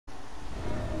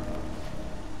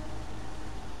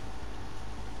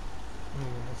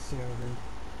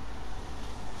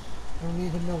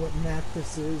even know what map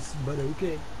this is, but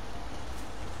okay.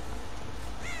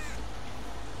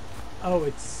 Oh,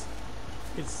 it's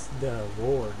the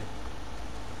ward.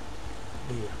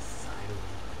 The asylum.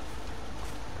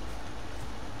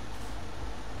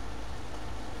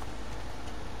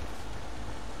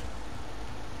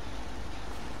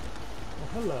 Well,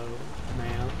 hello,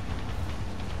 ma'am.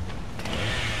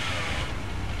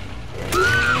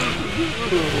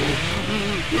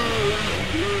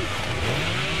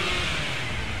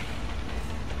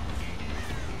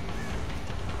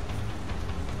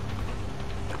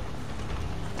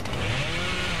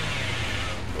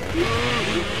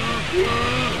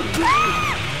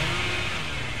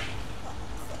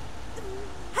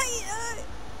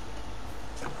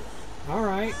 All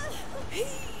right.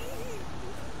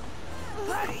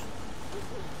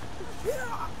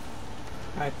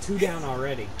 I have 2 down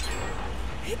already.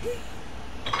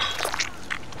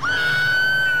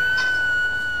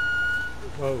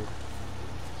 Whoa.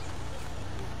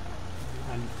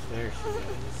 And there she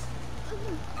is.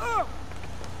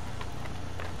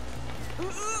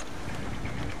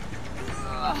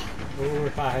 Oh,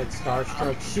 if I had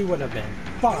Starstruck, she would have been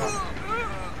fucked.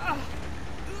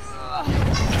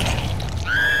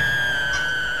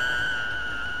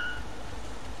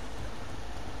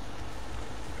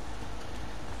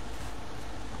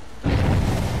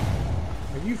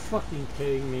 Are you fucking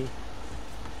kidding me?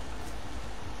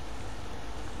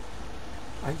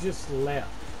 I just left.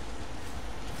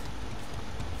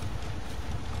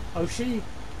 Oh, she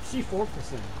 4%.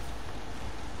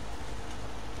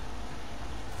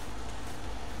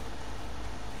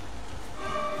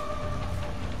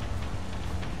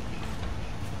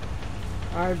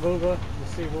 Alright, Bubba,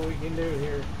 let's see what we can do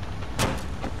here.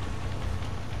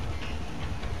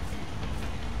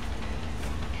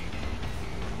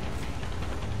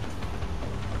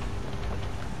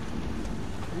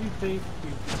 You think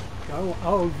you go?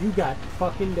 Oh, you got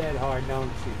fucking dead hard,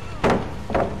 don't you?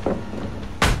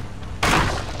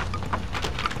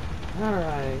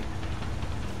 Alright.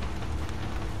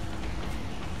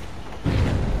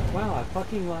 Wow, I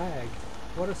fucking lagged.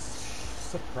 What a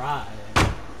surprise.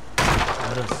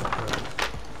 What a surprise.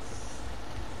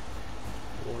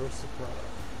 What a surprise.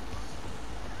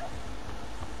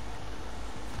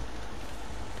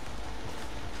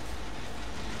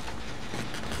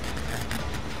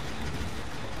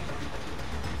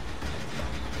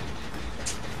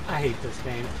 I hate this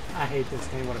game. I hate this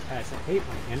game with a passion. I hate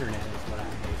my internet is what I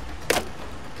hate.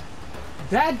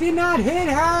 That did not hit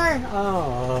her!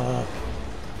 Oh.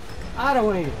 I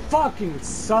don't even fucking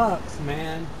sucks,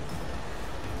 man.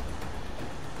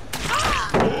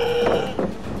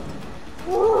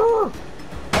 Alright.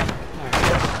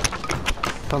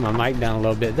 Put my mic down a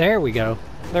little bit. There we go.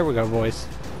 There we go, boys.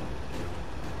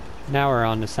 Now we're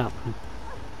on to something.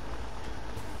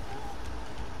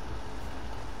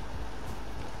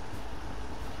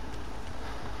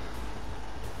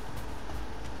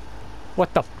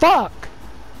 What the fuck?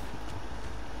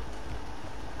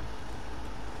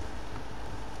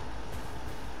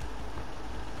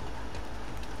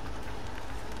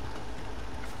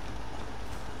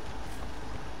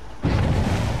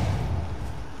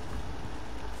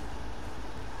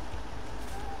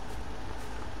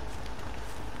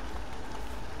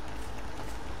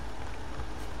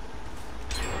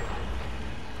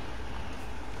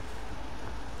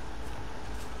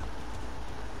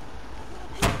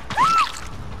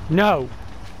 No.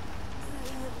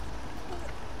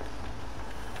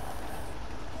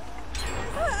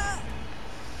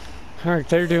 Alright,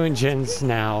 they're doing gens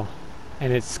now,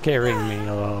 and it's scaring me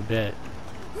a little bit.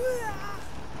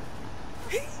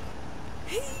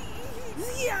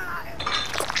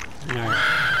 Alright.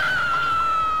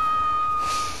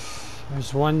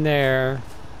 There's one there.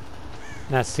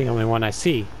 That's the only one I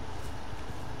see.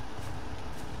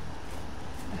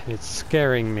 And it's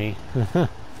scaring me.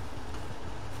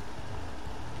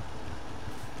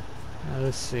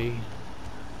 Let's see.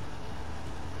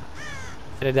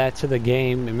 Added that to the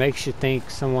game. It makes you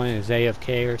think someone is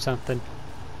AFK or something.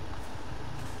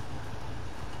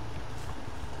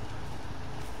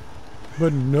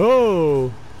 But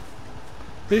no!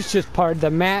 It's just part of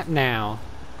the map now.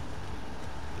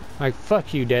 Like,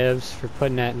 fuck you devs for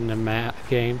putting that in the map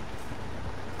game.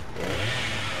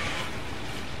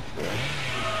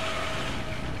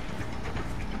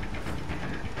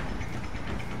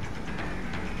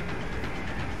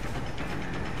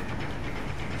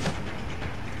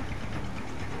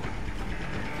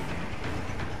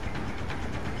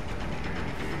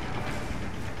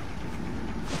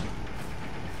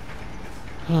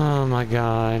 Oh my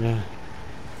god.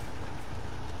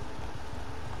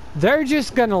 They're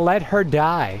just gonna let her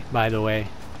die, by the way.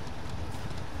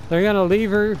 They're gonna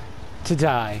leave her to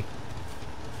die.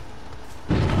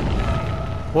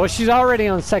 Well, she's already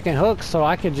on second hook, so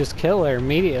I could just kill her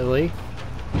immediately.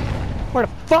 Where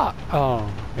the fuck? Oh,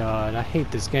 God, I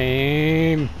hate this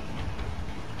game.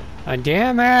 Oh,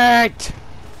 damn it!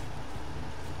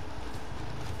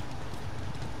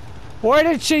 Where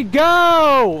did she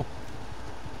go?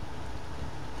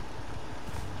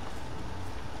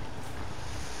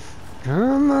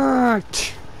 Damn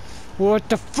it! What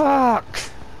the fuck?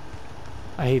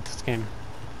 I hate this game.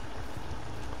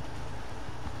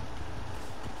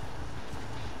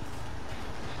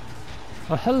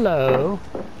 Oh, hello.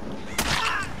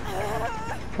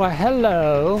 Well,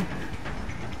 hello.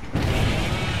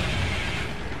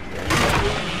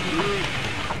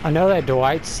 I know that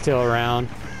Dwight's still around.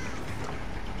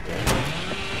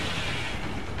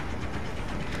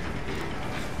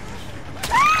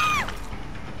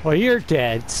 Well, you're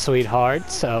dead, sweetheart,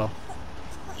 so...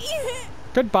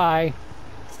 Goodbye.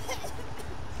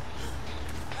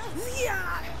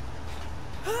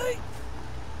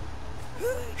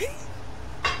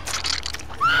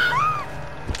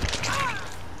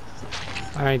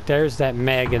 Alright, there's that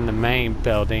Meg in the main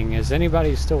building. Is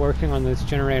anybody still working on this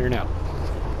generator? No.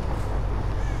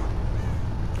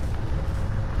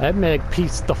 That Meg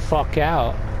pieced the fuck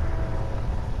out.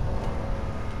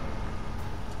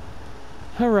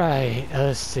 Alright,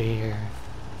 let's see here.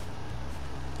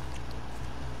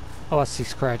 Oh, I see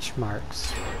scratch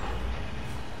marks.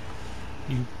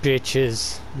 You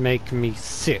bitches make me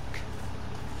sick.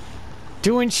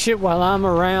 Doing shit while I'm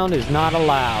around is not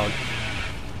allowed.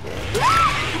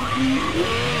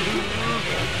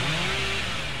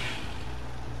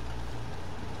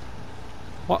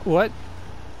 What?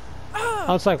 I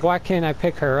was like, why can't I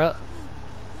pick her up?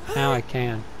 Now I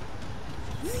can.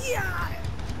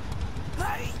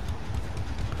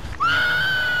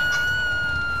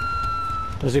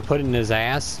 Does he put it in his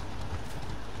ass?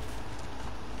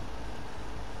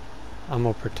 I'm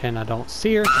gonna pretend I don't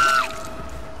see her.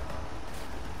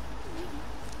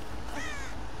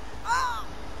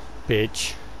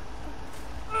 Bitch.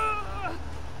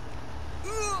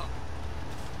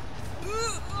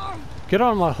 Get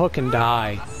on my hook and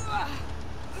die.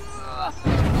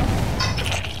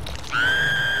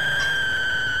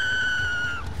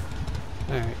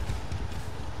 Alright.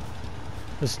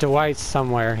 This Dwight's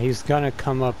somewhere. He's gonna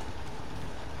come up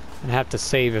and have to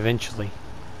save eventually.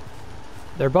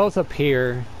 They're both up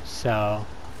here, so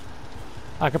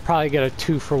I could probably get a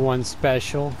 2-for-1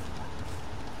 special.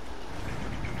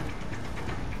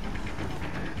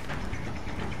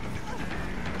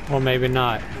 Well, maybe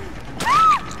not.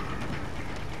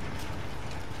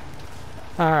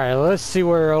 Alright, let's see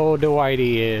where old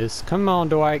Dwighty is. Come on,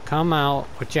 Dwight, come out.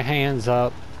 Put your hands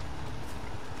up.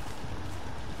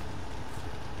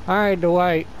 Alright,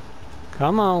 Dwight.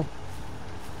 Come on.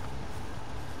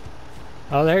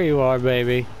 Oh, there you are,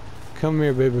 baby. Come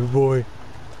here, baby boy.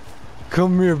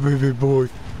 Come here, baby boy.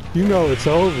 You know it's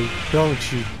over,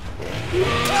 don't you?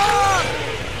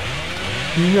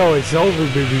 You know it's over,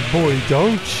 baby boy,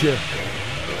 don't you?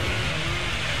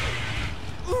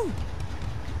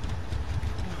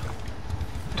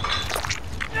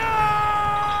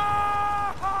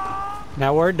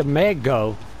 Now, where'd the Meg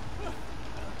go?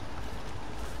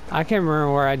 I can't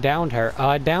remember where I downed her. Oh,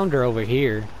 I downed her over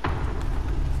here.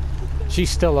 She's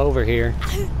still over here.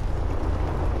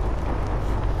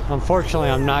 Unfortunately,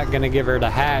 I'm not gonna give her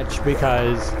the hatch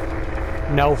because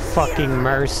no fucking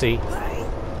mercy.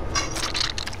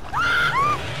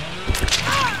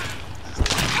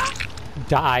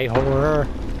 Die, horror.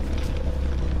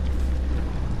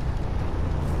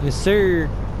 Yes, sir.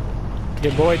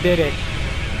 Your boy did it.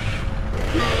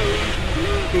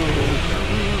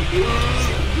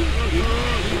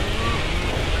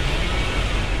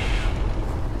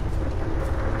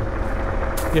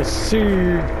 Yes,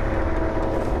 sir.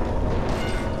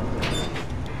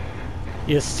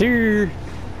 Yes, sir.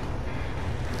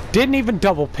 Didn't even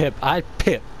double pip. I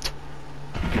pipped.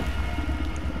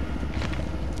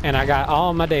 And I got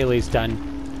all my dailies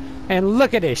done. And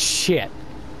look at this shit.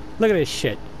 Look at this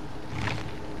shit.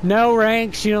 No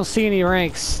ranks. You don't see any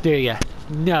ranks, do you?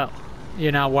 No.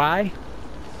 You know why?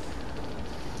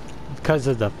 Because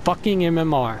of the fucking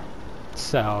MMR.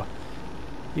 So,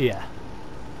 yeah.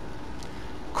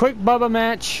 Quick Bubba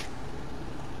match.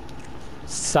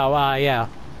 So, yeah.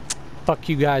 Fuck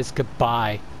you guys.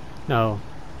 Goodbye. No.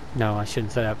 No, I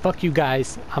shouldn't say that. Fuck you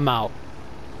guys. I'm out.